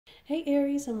Hey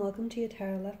Aries, and welcome to your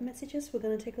tarot love messages. We're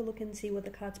going to take a look and see what the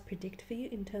cards predict for you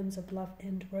in terms of love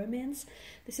and romance.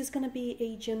 This is going to be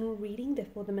a general reading,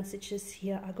 therefore the messages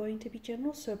here are going to be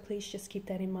general, so please just keep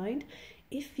that in mind.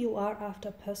 If you are after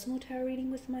a personal tarot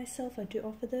reading with myself, I do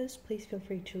offer those. Please feel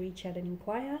free to reach out and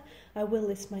inquire. I will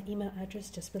list my email address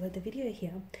just below the video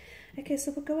here. Okay,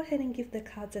 so we'll go ahead and give the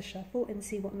cards a shuffle and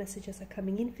see what messages are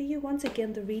coming in for you. Once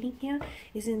again, the reading here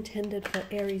is intended for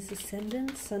Aries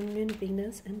ascendant, Sun, Moon,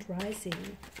 Venus, and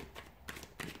rising.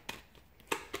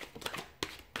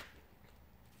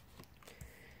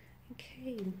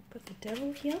 Okay, got the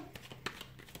Devil here.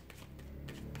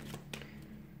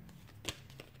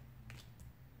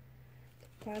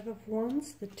 Five of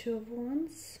Wands, the Two of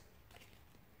Wands.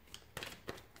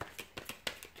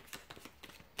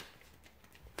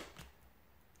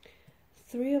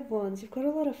 Three of Wands. You've got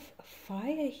a lot of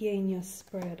fire here in your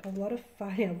spread. A lot of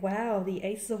fire. Wow, the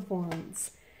Ace of Wands.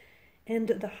 And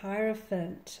the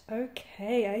Hierophant.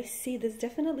 Okay, I see. There's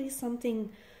definitely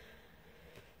something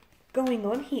going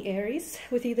on here, Aries,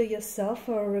 with either yourself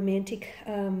or a romantic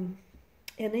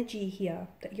energy here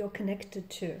that you're connected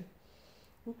to.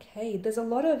 Okay, there's a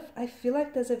lot of, I feel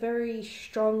like there's a very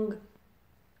strong,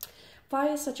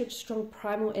 fire is such a strong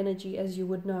primal energy, as you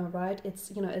would know, right?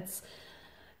 It's, you know,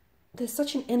 there's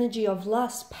such an energy of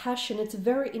lust, passion. It's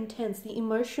very intense. The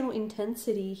emotional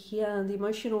intensity here, the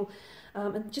emotional,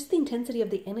 and just the intensity of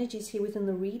the energies here within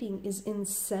the reading is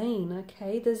insane,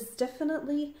 okay? There's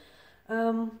definitely,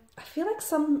 I feel like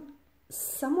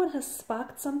someone has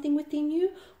sparked something within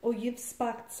you, or you've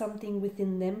sparked something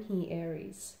within them here,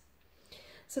 Aries.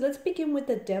 So let's begin with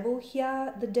the Devil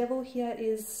here. The Devil here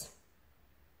is,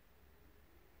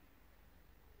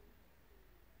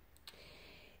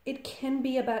 it can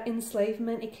be about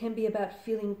enslavement. It can be about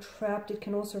feeling trapped. It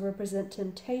can also represent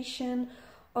temptation.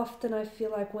 Often I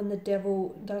feel like when the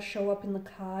Devil does show up in the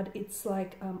card, it's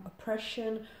like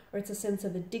oppression, or it's a sense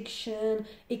of addiction.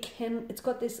 It's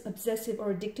got this obsessive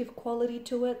or addictive quality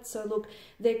to it. So look,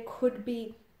 there could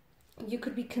be, you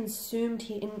could be consumed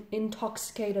here,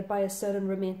 intoxicated by a certain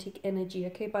romantic energy,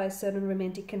 okay, by a certain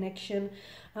romantic connection.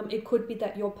 It could be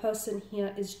that your person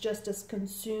here is just as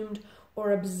consumed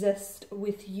or obsessed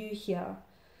with you here.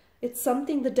 It's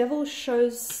something, the devil is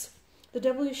shown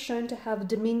to have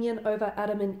dominion over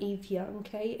Adam and Eve here,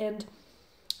 okay? And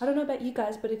I don't know about you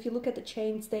guys, but if you look at the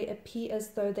chains, they appear as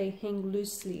though they hang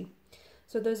loosely.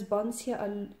 So those bonds here,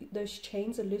 those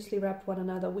chains are loosely wrapped one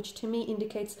another, which to me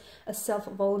indicates a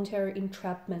self-voluntary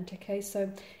entrapment, okay?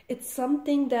 So it's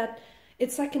something that,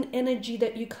 it's like an energy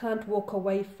that you can't walk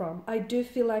away from. I do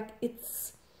feel like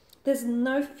there's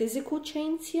no physical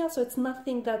chains here, so it's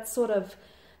nothing that sort of,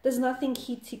 there's nothing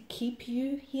here to keep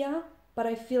you here, but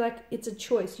I feel like it's a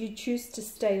choice. You choose to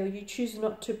stay or you choose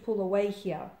not to pull away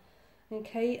here,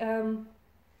 okay?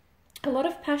 A lot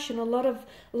of passion, a lot of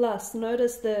lust.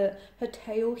 Notice her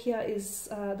tail here is,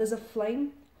 there's a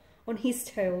flame on his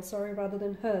tail, sorry, rather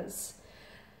than hers.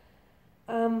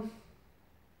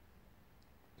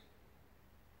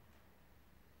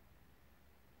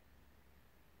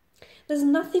 There's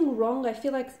nothing wrong, I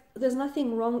feel like there's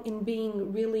nothing wrong in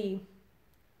being really,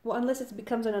 well, unless it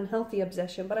becomes an unhealthy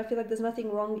obsession, but I feel like there's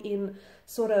nothing wrong in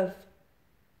sort of,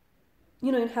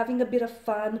 you know, having a bit of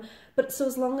fun, but so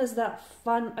as long as that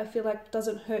fun, I feel like,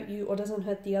 doesn't hurt you or doesn't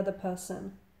hurt the other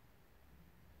person.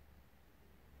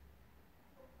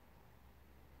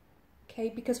 Okay,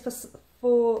 because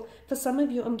for some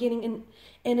of you, I'm getting an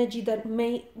energy that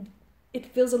it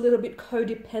feels a little bit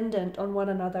codependent on one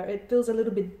another. It feels a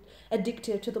little bit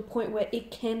addictive to the point where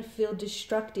it can feel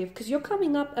destructive, because you're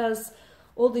coming up as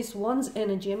all this Wands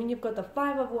energy. I mean, you've got the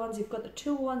Five of Wands, you've got the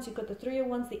Two of Wands, you've got the Three of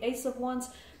Wands, the Ace of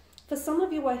Wands. For some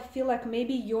of you, I feel like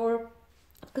maybe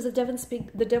because the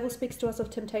devil speaks to us of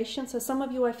temptation. So some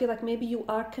of you, I feel like maybe you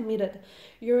are committed.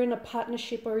 You're in a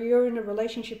partnership, or you're in a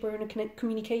relationship, or in a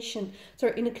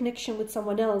in a connection with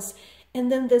someone else. And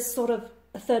then there's sort of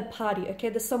a third party, okay?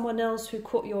 There's someone else who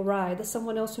caught your eye. There's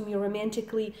someone else whom you're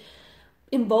romantically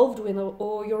involved with,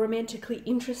 or you're romantically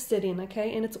interested in,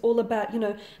 okay? And it's all about, you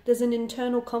know, there's an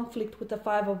internal conflict with the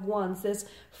Five of Wands. There's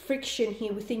friction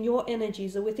here within your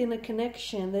energies or within a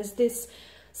connection. There's this,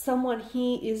 someone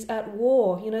here is at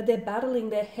war, you know, they're battling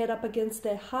their head up against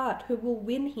their heart. Who will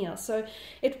win here? So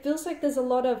it feels like there's a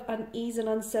lot of unease and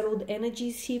unsettled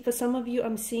energies here. For some of you,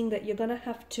 I'm seeing that you're going to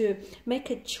have to make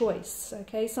a choice,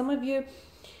 okay? Some of you,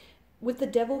 with the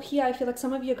Devil here, I feel like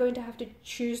some of you are going to have to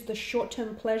choose the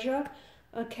short-term pleasure,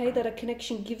 okay, that a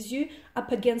connection gives you,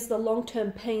 up against the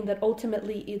long-term pain that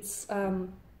ultimately it's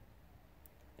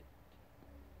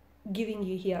giving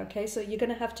you here, okay? So you're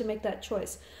going to have to make that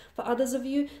choice. For others of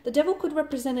you, the devil could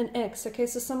represent an ex, okay?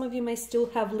 So some of you may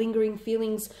still have lingering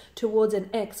feelings towards an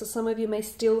ex, or some of you may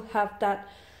still have that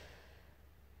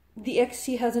the ex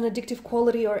here has an addictive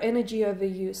quality or energy over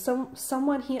you.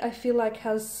 Someone here I feel like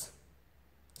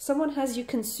someone has you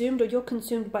consumed, or you're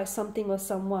consumed by something or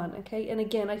someone, okay? And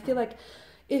again, I feel like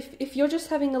if you're just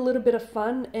having a little bit of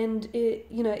fun and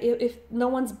if no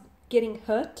one's getting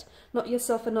hurt, not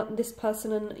yourself and not this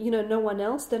person and no one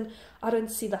else, then I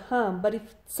don't see the harm. But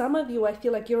if some of you, I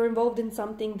feel like you're involved in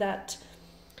something that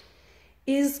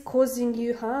is causing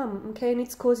you harm, okay, and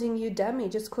it's causing you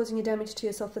damage, it's causing you damage to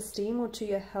your self-esteem or to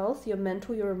your health, your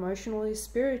mental, your emotional, your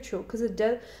spiritual, because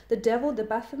the devil, the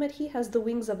Baphomet, he has the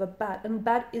wings of a bat, and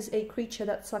bat is a creature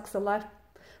that sucks the life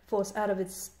force out of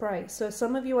its prey. So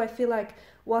some of you, I feel like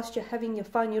whilst you're having your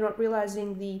fun, you're not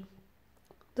realizing the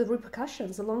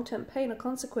repercussions, the long-term pain or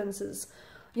consequences,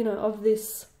 of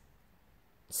this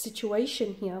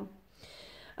situation here.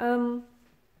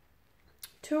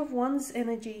 Two of Wands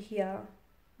energy here.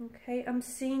 Okay, I'm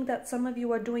seeing that some of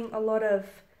you are doing a lot of,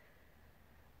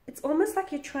 it's almost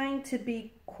like you're trying to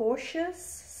be cautious.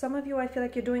 Some of you, I feel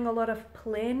like you're doing a lot of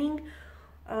planning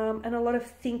and a lot of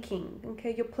thinking.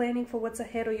 Okay, you're planning for what's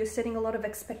ahead, or you're setting a lot of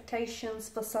expectations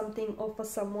for something or for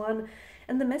someone.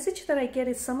 And the message that I get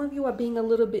is some of you are being a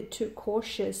little bit too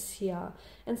cautious here.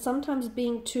 And sometimes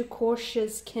being too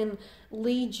cautious can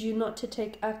lead you not to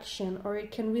take action, or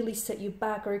it can really set you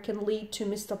back, or it can lead to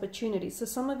missed opportunities. So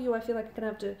some of you, I feel like, are going to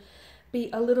have to be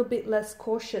a little bit less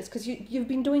cautious, because you've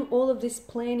been doing all of this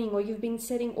planning, or you've been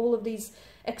setting all of these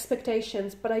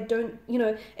expectations, but I don't,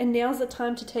 and now's the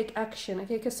time to take action,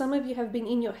 okay? Because some of you have been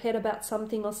in your head about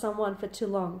something or someone for too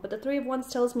long. But the Three of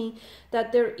Wands tells me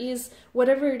that there is,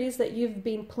 whatever it is that you've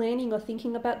been planning or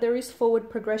thinking about, there is forward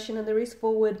progression and there is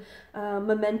forward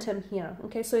momentum here,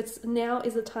 okay? So now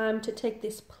is the time to take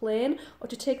this plan or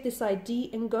to take this idea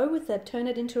and go with it, turn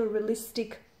it into a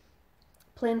realistic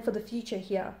plan for the future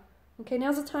here. Okay,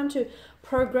 now's the time to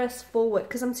progress forward,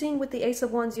 because I'm seeing with the Ace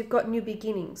of Wands, you've got new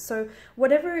beginnings. So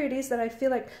whatever it is that I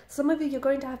feel like, some of you, you're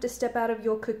going to have to step out of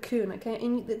your cocoon, okay?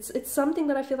 And it's something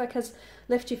that I feel like has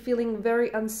left you feeling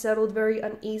very unsettled, very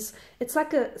unease. It's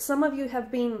like some of you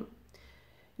have been,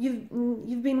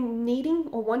 you've been needing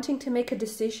or wanting to make a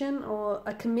decision or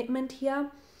a commitment here.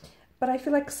 But I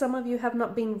feel like some of you have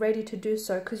not been ready to do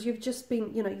so, because you've just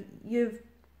been,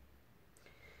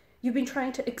 you've been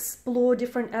trying to explore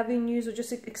different avenues, or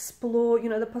just explore,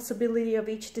 the possibility of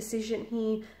each decision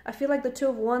here. I feel like the Two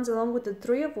of Wands along with the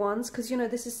Three of Wands, because,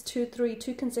 this is 2, 3,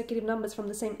 two consecutive numbers from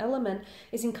the same element,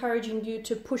 is encouraging you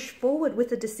to push forward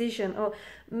with a decision or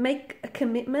make a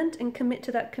commitment and commit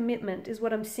to that commitment is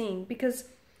what I'm seeing. Because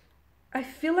I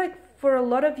feel like for a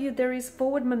lot of you, there is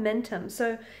forward momentum.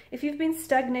 So if you've been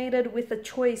stagnated with a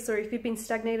choice, or if you've been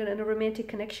stagnated in a romantic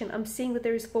connection, I'm seeing that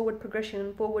there is forward progression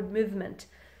and forward movement.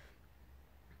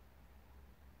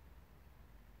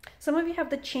 Some of you have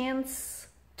the chance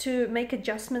to make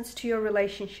adjustments to your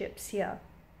relationships here.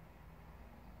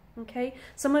 Okay?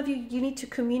 Some of you need to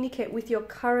communicate with your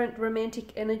current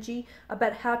romantic energy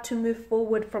about how to move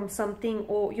forward from something,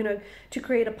 or, to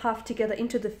create a path together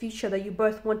into the future that you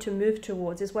both want to move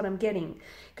towards, is what I'm getting.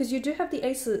 Because you do have the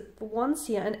Ace of Wands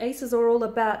here, and aces are all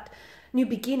about new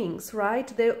beginnings,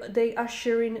 right? They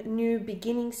usher in new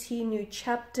beginnings here, new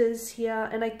chapters here,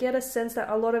 and I get a sense that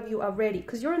a lot of you are ready,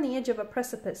 because you're on the edge of a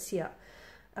precipice here,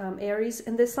 Aries,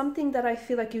 and there's something that I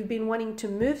feel like you've been wanting to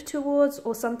move towards,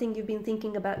 or something you've been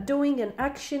thinking about doing and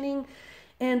actioning.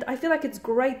 And I feel like it's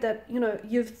great that,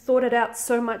 you've thought it out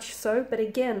so much so, but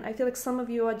again, I feel like some of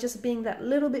you are just being that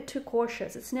little bit too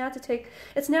cautious. It's now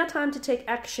time to take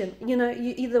action. You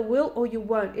either will or you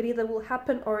won't. It either will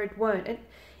happen or it won't. And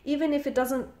even if it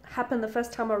doesn't happen the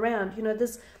first time around,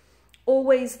 there's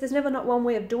never not one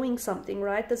way of doing something,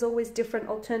 right? There's always different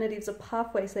alternatives or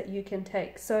pathways that you can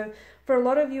take. So for a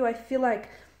lot of you, I feel like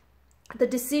the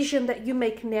decision that you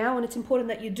make now, and it's important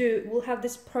that you do, will have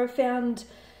this profound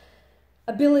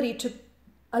ability to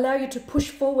allow you to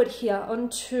push forward here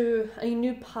onto a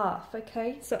new path,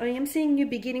 okay? So I am seeing new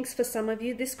beginnings for some of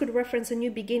you. This could reference a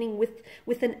new beginning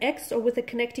with an ex, or with a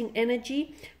connecting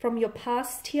energy from your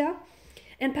past here.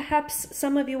 And perhaps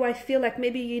some of you, I feel like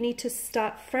maybe you need to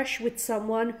start fresh with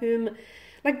someone whom,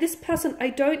 like this person,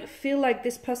 I don't feel like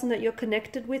this person that you're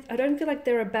connected with, I don't feel like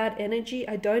they're a bad energy,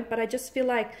 but I just feel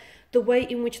like the way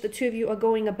in which the two of you are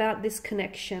going about this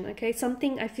connection, okay?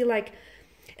 Something I feel like,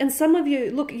 and some of you,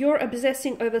 look, you're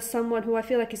obsessing over someone who I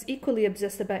feel like is equally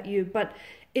obsessed about you, but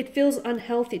it feels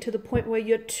unhealthy to the point where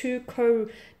you're too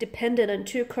codependent and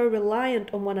too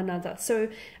co-reliant on one another. So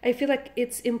I feel like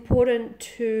it's important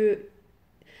to,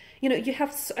 you know, you have,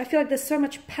 I feel like there's so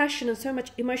much passion and so much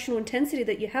emotional intensity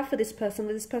that you have for this person,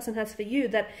 that this person has for you,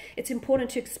 that it's important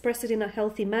to express it in a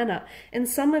healthy manner. And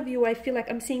some of you, I feel like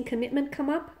I'm seeing commitment come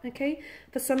up, okay?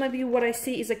 For some of you, what I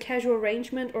see is a casual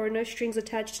arrangement or a no strings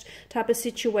attached type of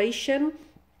situation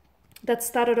that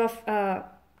started off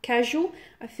casual.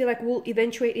 I feel like will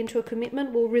eventuate into a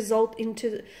commitment, will result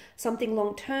into something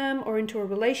long-term or into a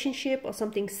relationship or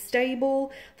something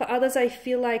stable. For others, I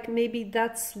feel like maybe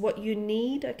that's what you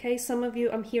need, okay? Some of you,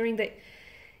 I'm hearing that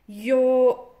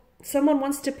someone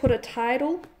wants to put a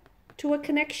title to a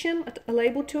connection, a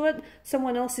label to it.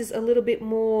 Someone else is a little bit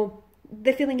more,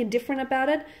 they're feeling indifferent about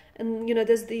it. And, you know,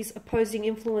 there's these opposing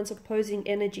influence, opposing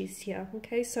energies here,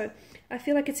 okay? So I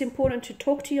feel like it's important to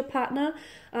talk to your partner,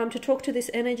 to talk to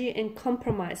this energy and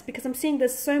compromise, because I'm seeing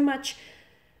there's so much,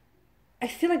 I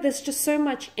feel like there's just so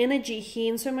much energy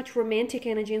here and so much romantic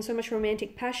energy and so much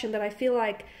romantic passion that I feel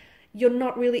like you're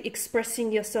not really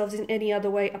expressing yourselves in any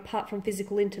other way apart from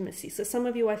physical intimacy. So some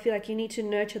of you, I feel like you need to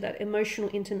nurture that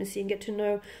emotional intimacy and get to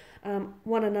know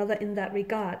one another in that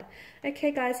regard. Okay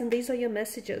guys, and these are your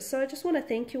messages. So I just want to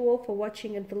thank you all for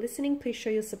watching and for listening. Please show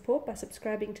your support by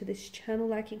subscribing to this channel,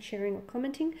 liking, sharing or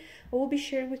commenting. I will be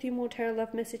sharing with you more tarot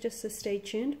love messages, so stay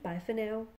tuned. Bye for now.